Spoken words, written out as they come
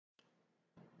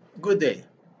Good day.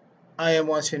 I am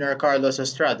Monsignor Carlos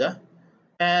Estrada,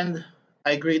 and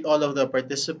I greet all of the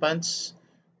participants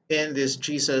in this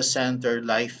Jesus Centered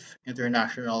Life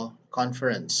International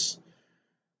Conference.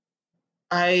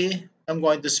 I am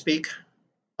going to speak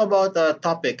about a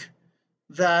topic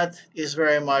that is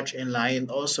very much in line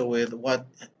also with what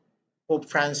Pope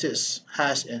Francis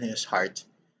has in his heart,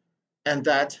 and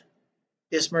that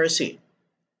is mercy.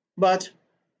 But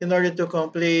in order to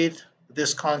complete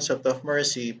this concept of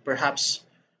mercy, perhaps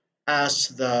as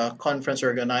the conference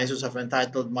organizers have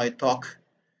entitled my talk,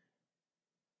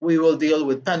 we will deal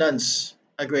with penance,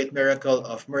 a great miracle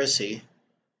of mercy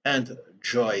and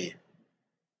joy.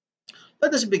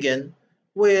 Let us begin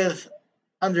with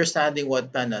understanding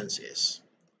what penance is.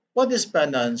 What is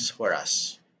penance for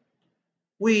us?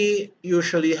 We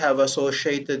usually have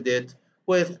associated it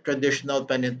with traditional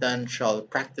penitential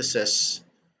practices.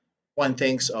 One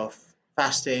thinks of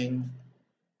fasting,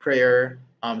 prayer,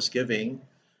 almsgiving.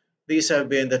 These have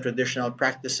been the traditional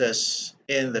practices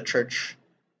in the church,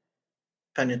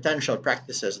 penitential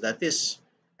practices, that is.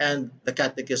 And the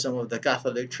Catechism of the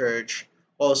Catholic Church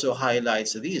also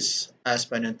highlights these as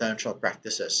penitential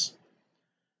practices.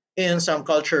 In some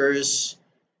cultures,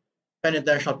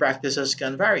 penitential practices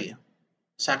can vary.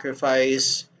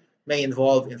 Sacrifice may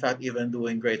involve, in fact, even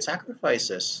doing great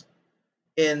sacrifices.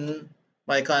 In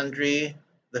my country,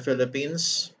 the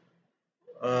Philippines,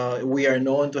 we are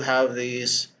known to have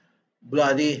these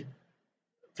bloody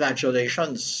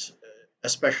flagellations,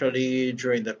 especially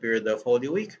during the period of Holy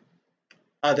Week.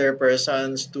 Other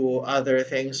persons do other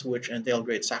things which entail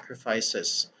great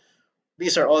sacrifices.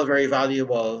 These are all very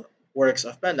valuable works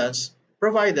of penance,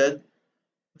 provided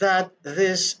that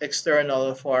this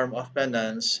external form of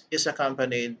penance is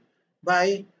accompanied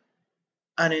by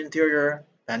an interior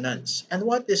penance. And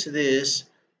what is this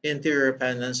interior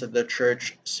penance that the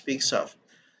church speaks of?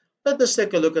 Let us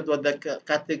take a look at what the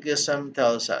Catechism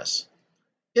tells us.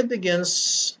 It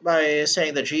begins by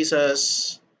saying that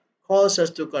Jesus calls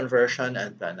us to conversion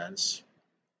and penance.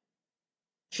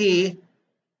 He,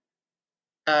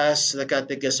 as the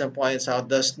Catechism points out,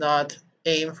 does not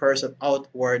aim first at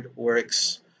outward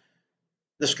works.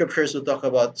 The scriptures will talk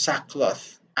about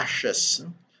sackcloth, ashes,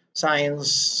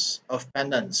 signs of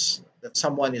penance, that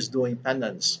someone is doing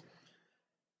penance.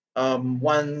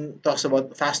 One talks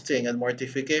about fasting and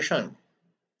mortification.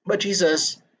 But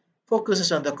Jesus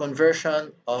focuses on the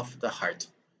conversion of the heart,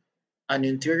 an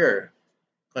interior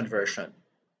conversion.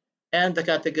 And the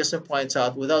Catechism points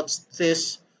out without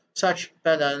this, such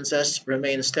penances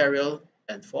remain sterile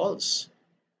and false.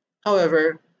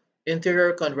 However,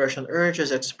 interior conversion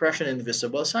urges expression in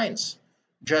visible signs,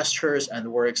 gestures,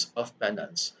 and works of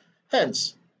penance.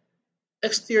 Hence,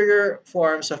 exterior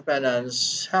forms of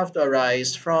penance have to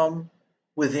arise from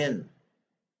within,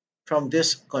 from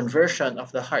this conversion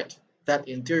of the heart, that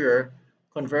interior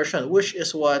conversion, which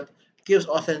is what gives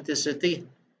authenticity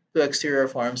to exterior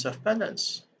forms of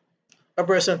penance. A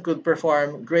person could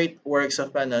perform great works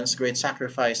of penance, great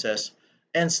sacrifices,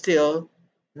 and still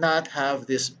not have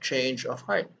this change of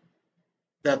heart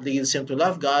that leads him to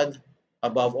love God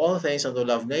above all things and to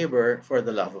love neighbor for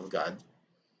the love of God.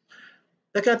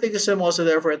 The Catechism also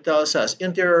therefore tells us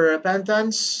interior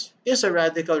repentance is a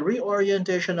radical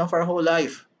reorientation of our whole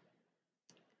life,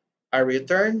 a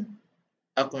return,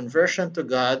 a conversion to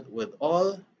God with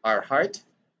all our heart,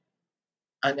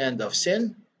 an end of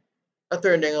sin, a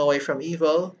turning away from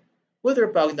evil with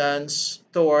repugnance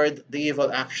toward the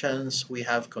evil actions we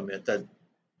have committed.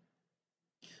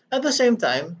 At the same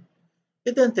time,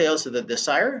 it entails the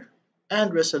desire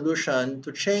and resolution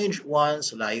to change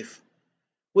one's life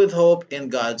with hope in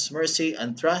God's mercy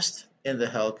and trust in the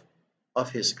help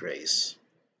of His grace.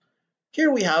 Here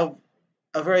we have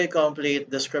a very complete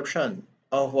description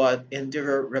of what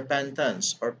interior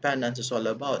repentance or penance is all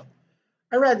about.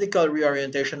 A radical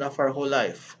reorientation of our whole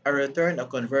life, a return, a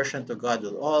conversion to God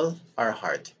with all our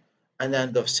heart, an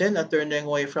end of sin, a turning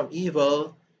away from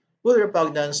evil with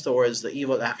repugnance towards the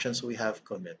evil actions we have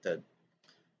committed.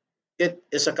 It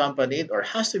is accompanied or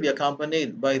has to be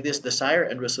accompanied by this desire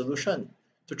and resolution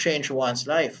to change one's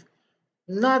life,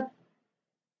 not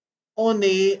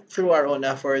only through our own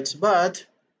efforts, but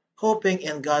hoping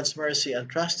in God's mercy and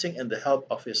trusting in the help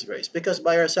of His grace. Because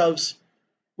by ourselves,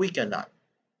 we cannot.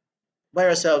 By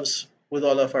ourselves, with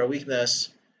all of our weakness,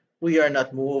 we are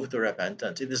not moved to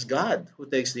repentance. It is God who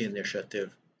takes the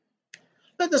initiative.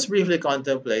 Let us briefly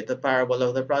contemplate the parable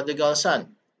of the prodigal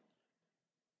son.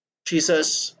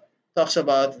 Jesus talks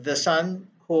about the son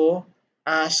who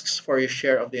asks for his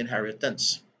share of the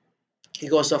inheritance. He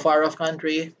goes to a far off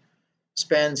country,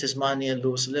 spends his money in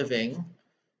loose living,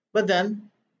 but then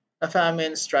a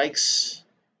famine strikes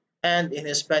And in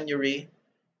his penury,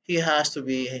 he has to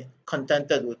be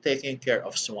contented with taking care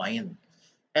of swine.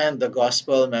 And the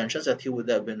gospel mentions that he would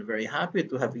have been very happy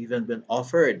to have even been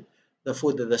offered the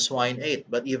food that the swine ate,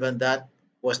 but even that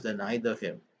was denied of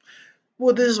him.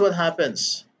 Well, this is what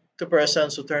happens to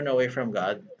persons who turn away from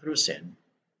God through sin.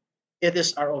 It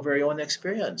is our very own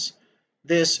experience.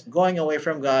 This going away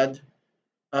from God,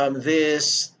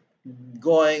 this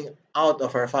going out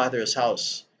of our Father's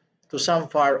house to some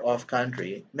far off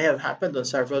country may have happened on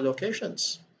several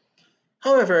occasions.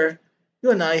 However,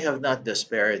 you and I have not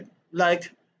despaired.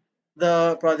 Like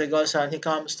the prodigal son, he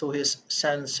comes to his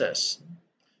senses.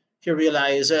 He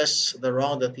realizes the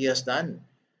wrong that he has done.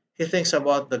 He thinks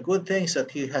about the good things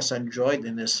that he has enjoyed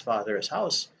in his father's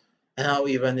house, and how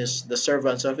even the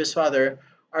servants of his father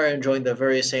are enjoying the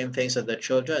very same things that the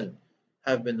children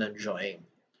have been enjoying.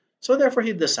 So therefore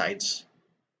he decides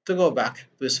to go back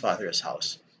to his father's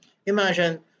house.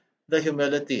 Imagine the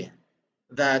humility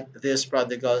that this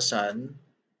prodigal son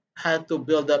had to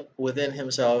build up within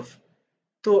himself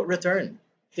to return.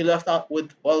 He left out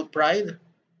with all pride,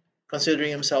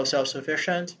 considering himself self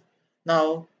sufficient.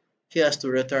 Now he has to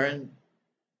return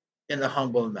in a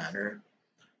humble manner.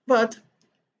 But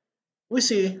we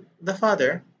see the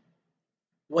father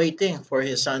waiting for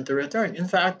his son to return. In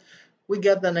fact, we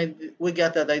get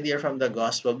that idea from the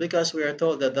gospel because we are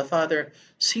told that the father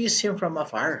sees him from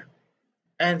afar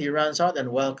and he runs out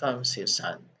and welcomes his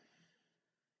son.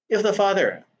 If the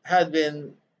father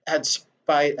had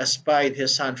spied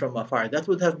his son from afar, that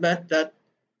would have meant that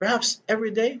perhaps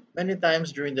every day, many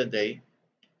times during the day,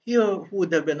 he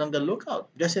would have been on the lookout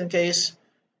just in case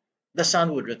the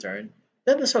son would return.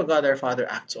 That is how God our Father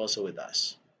acts also with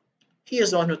us. He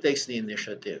is the one who takes the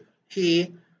initiative.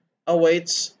 He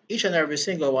awaits each and every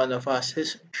single one of us,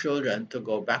 his children, to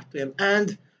go back to him.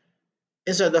 And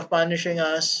instead of punishing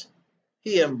us,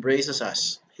 he embraces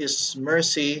us. His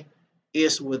mercy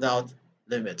is without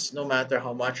limits, no matter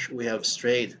how much we have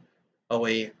strayed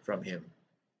away from him.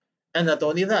 And not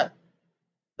only that,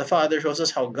 the Father shows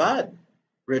us how God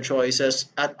rejoices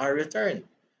at our return.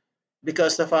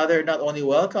 Because the Father not only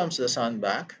welcomes the Son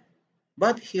back,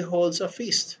 but he holds a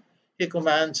feast. He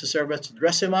commands the servants to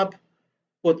dress him up,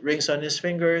 put rings on his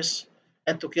fingers,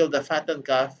 and to kill the fattened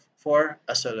calf for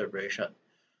a celebration.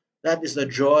 That is the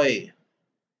joy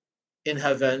in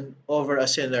heaven over a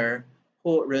sinner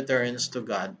who returns to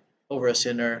God, over a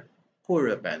sinner who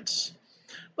repents.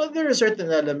 But there are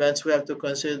certain elements we have to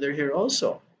consider here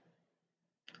also.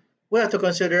 We have to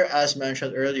consider, as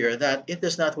mentioned earlier, that it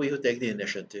is not we who take the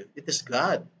initiative, it is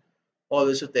God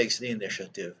always who takes the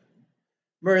initiative.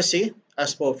 Mercy,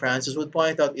 as Pope Francis would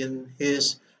point out in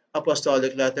his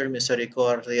apostolic letter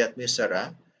Misericordia et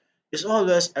Misera, is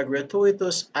always a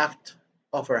gratuitous act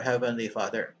of our Heavenly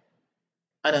Father,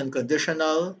 an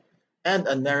unconditional and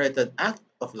unmerited act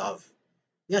of love.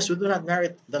 Yes, we do not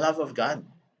merit the love of God,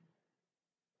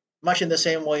 much in the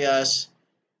same way as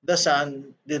the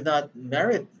Son did not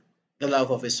merit the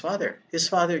love of his Father. His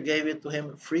Father gave it to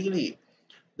him freely,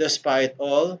 despite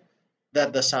all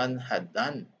that the Son had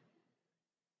done.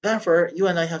 Therefore, you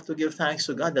and I have to give thanks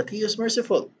to God that He is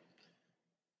merciful.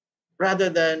 Rather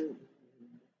than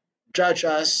judge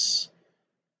us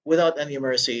without any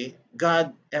mercy,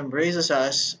 God embraces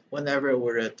us whenever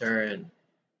we return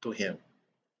to Him.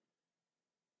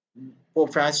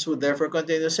 Pope Francis would therefore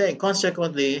continue saying,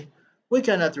 consequently, we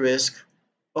cannot risk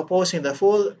opposing the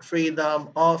full freedom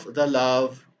of the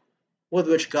love with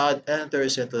which God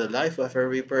enters into the life of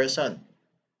every person.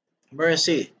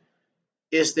 Mercy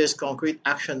is this concrete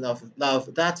action of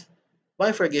love that,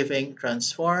 by forgiving,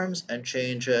 transforms and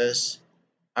changes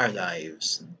our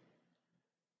lives.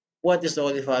 What is the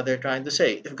Holy Father trying to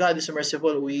say? If God is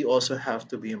merciful, we also have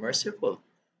to be merciful.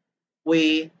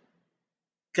 We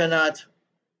cannot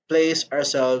place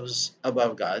ourselves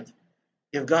above God.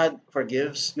 If God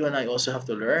forgives, you and I also have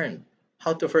to learn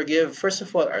how to forgive, first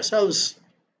of all, ourselves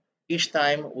each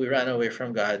time we run away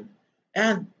from God.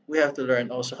 And we have to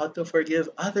learn also how to forgive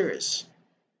others,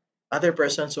 other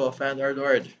persons who offend our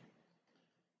Lord.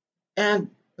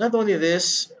 And not only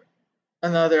this,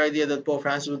 another idea that Pope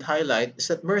Francis would highlight is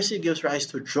that mercy gives rise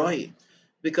to joy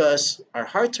because our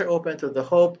hearts are open to the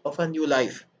hope of a new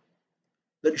life.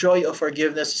 The joy of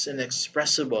forgiveness is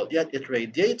inexpressible, yet it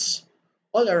radiates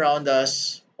all around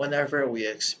us whenever we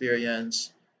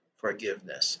experience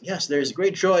forgiveness. Yes, there is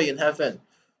great joy in heaven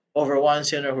over one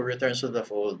sinner who returns to the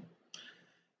fold.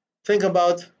 Think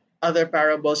about other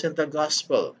parables in the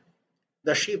gospel.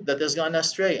 The sheep that has gone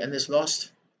astray and is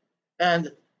lost,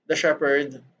 and the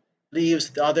shepherd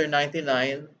leaves the other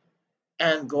 99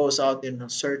 and goes out in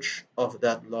search of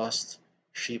that lost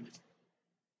sheep.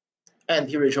 And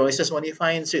he rejoices when he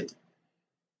finds it,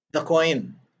 the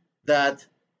coin that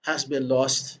has been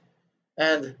lost,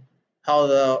 and how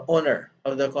the owner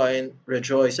of the coin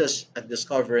rejoices at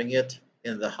discovering it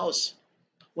in the house.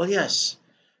 Well, yes,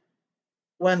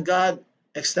 when God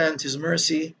extends his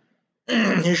mercy,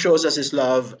 he shows us his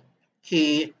love,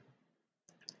 he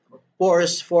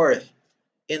pours forth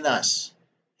in us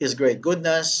his great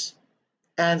goodness.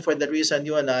 And for that reason,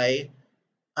 you and I,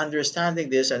 understanding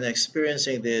this and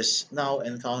experiencing this, now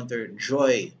encounter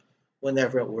joy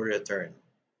whenever we return.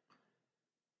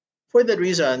 For that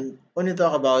reason, when we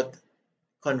talk about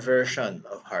conversion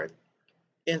of heart,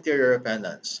 interior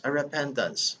repentance, a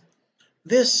repentance,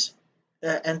 this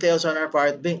entails on our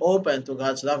part being open to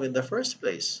God's love in the first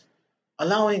place,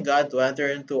 allowing God to enter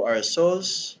into our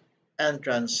souls and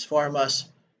transform us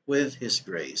with His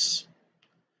grace.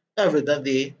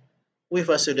 Evidently, we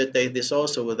facilitate this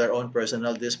also with our own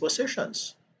personal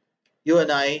dispositions. You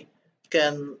and I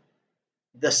can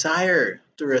desire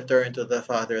to return to the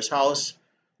Father's house,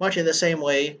 much in the same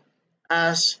way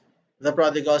as the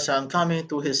prodigal son coming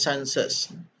to his senses.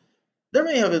 There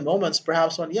may have been moments,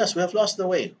 perhaps, when yes, we have lost the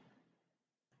way,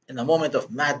 in a moment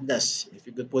of madness, if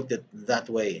you could put it that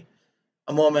way,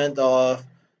 a moment of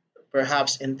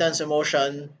perhaps intense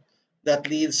emotion that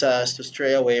leads us to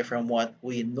stray away from what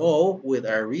we know with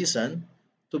our reason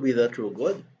to be the true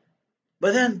good.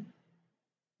 But then,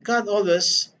 God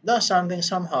always does something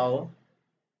somehow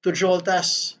to jolt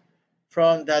us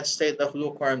from that state of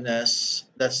lukewarmness,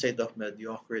 that state of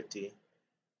mediocrity,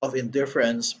 of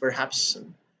indifference, perhaps.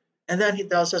 And then He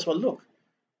tells us, well, look,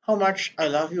 how much I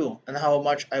love you and how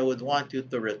much I would want you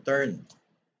to return.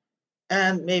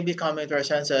 And maybe coming to our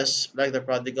senses, like the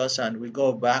prodigal son, we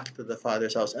go back to the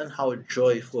Father's house and how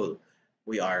joyful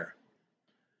we are.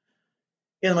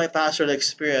 In my pastoral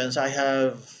experience, I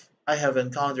have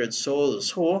encountered souls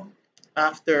who,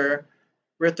 after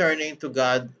returning to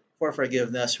God for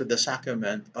forgiveness through the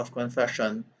sacrament of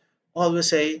confession, always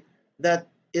say that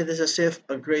it is as if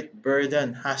a great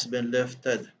burden has been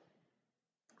lifted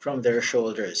from their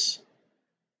shoulders.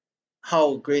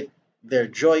 How great their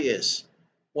joy is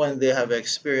when they have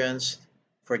experienced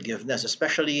forgiveness,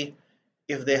 especially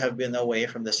if they have been away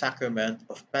from the sacrament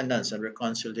of penance and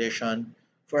reconciliation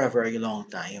for a very long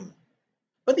time.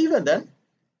 But even then,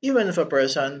 even if a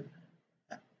person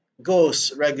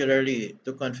goes regularly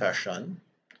to confession,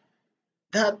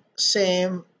 that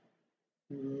same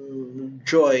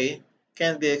joy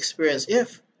can be experienced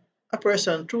if a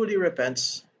person truly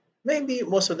repents, maybe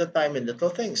most of the time in little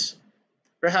things.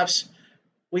 Perhaps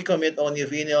we commit only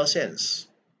venial sins.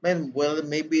 And well,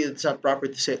 maybe it's not proper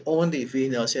to say only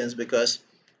venial sins because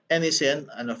any sin,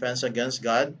 an offense against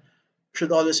God,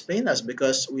 should always pain us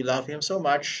because we love Him so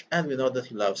much and we know that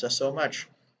He loves us so much.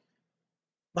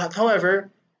 But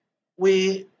however,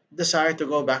 we desire to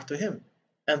go back to Him.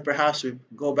 And perhaps we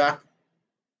go back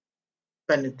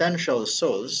penitential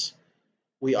souls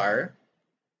we are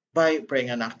by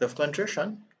praying an act of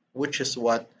contrition, which is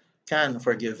what can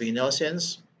forgive venial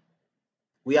sins.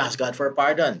 We ask God for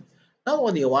pardon, not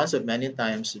only once but many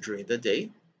times during the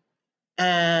day,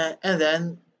 and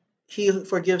then He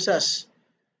forgives us.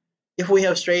 If we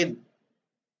have strayed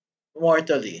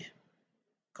mortally,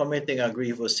 committing a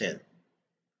grievous sin,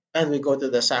 and we go to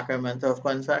the sacrament of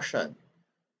confession,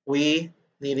 we,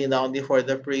 kneeling down before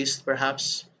the priest,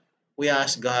 perhaps, we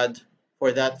ask God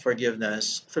for that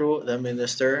forgiveness through the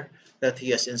minister that He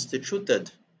has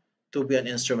instituted to be an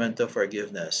instrument of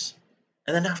forgiveness.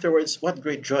 And then afterwards, what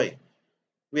great joy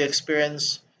we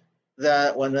experience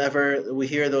that whenever we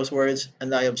hear those words,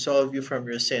 and I absolve you from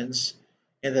your sins,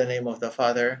 in the name of the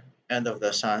Father, and of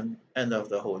the Son, and of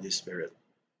the Holy Spirit.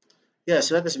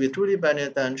 Yes, let us be truly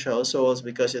penitential souls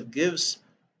because it gives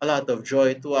a lot of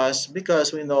joy to us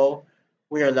because we know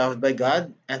we are loved by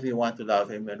God and we want to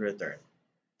love Him in return.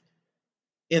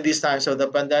 In these times of the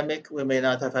pandemic, we may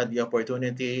not have had the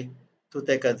opportunity to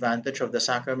take advantage of the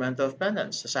sacrament of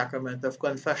penance, the sacrament of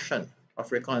confession,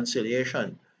 of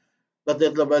reconciliation. But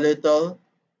little by little,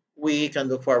 we can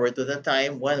look forward to the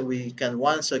time when we can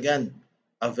once again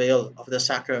avail of the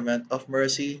sacrament of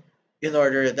mercy in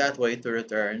order that way to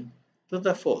return to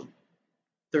the fold,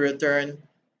 to return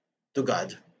to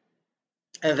God.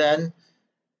 And then,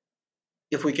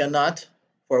 if we cannot,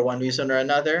 for one reason or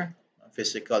another,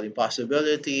 physical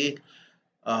impossibility,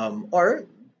 or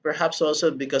perhaps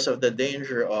also because of the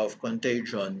danger of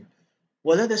contagion,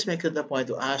 well, let us make it a point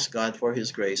to ask God for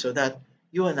His grace so that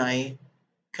you and I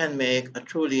can make a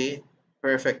truly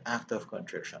perfect act of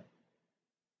contrition.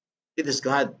 It is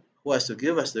God who has to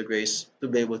give us the grace to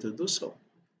be able to do so.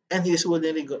 And He is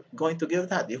willingly going to give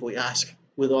that if we ask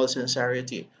with all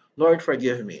sincerity, Lord,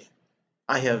 forgive me.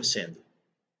 I have sinned.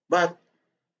 But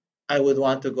I would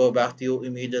want to go back to you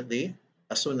immediately,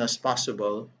 as soon as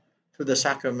possible, to the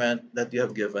sacrament that you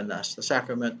have given us, the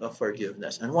sacrament of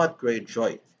forgiveness. And what great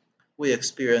joy we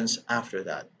experience after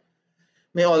that.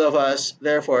 May all of us,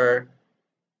 therefore,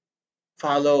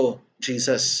 follow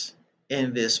Jesus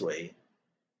in this way.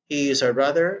 He is our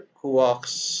brother who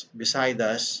walks beside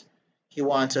us. He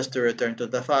wants us to return to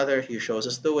the Father. He shows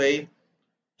us the way.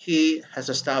 He has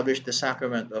established the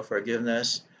sacrament of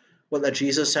forgiveness. Well, a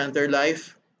Jesus centered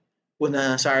life would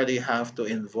necessarily have to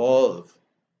involve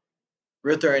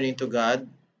returning to God,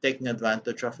 taking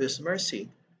advantage of His mercy,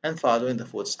 and following the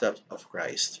footsteps of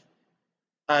Christ.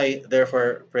 I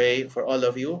therefore pray for all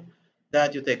of you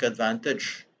that you take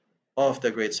advantage of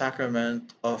the great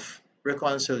sacrament of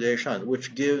reconciliation,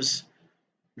 which gives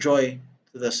joy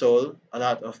to the soul, a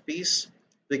lot of peace,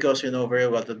 because we know very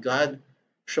well that God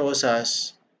shows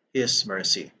us His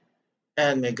mercy.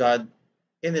 And may God,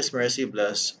 in His mercy,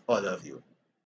 bless all of you.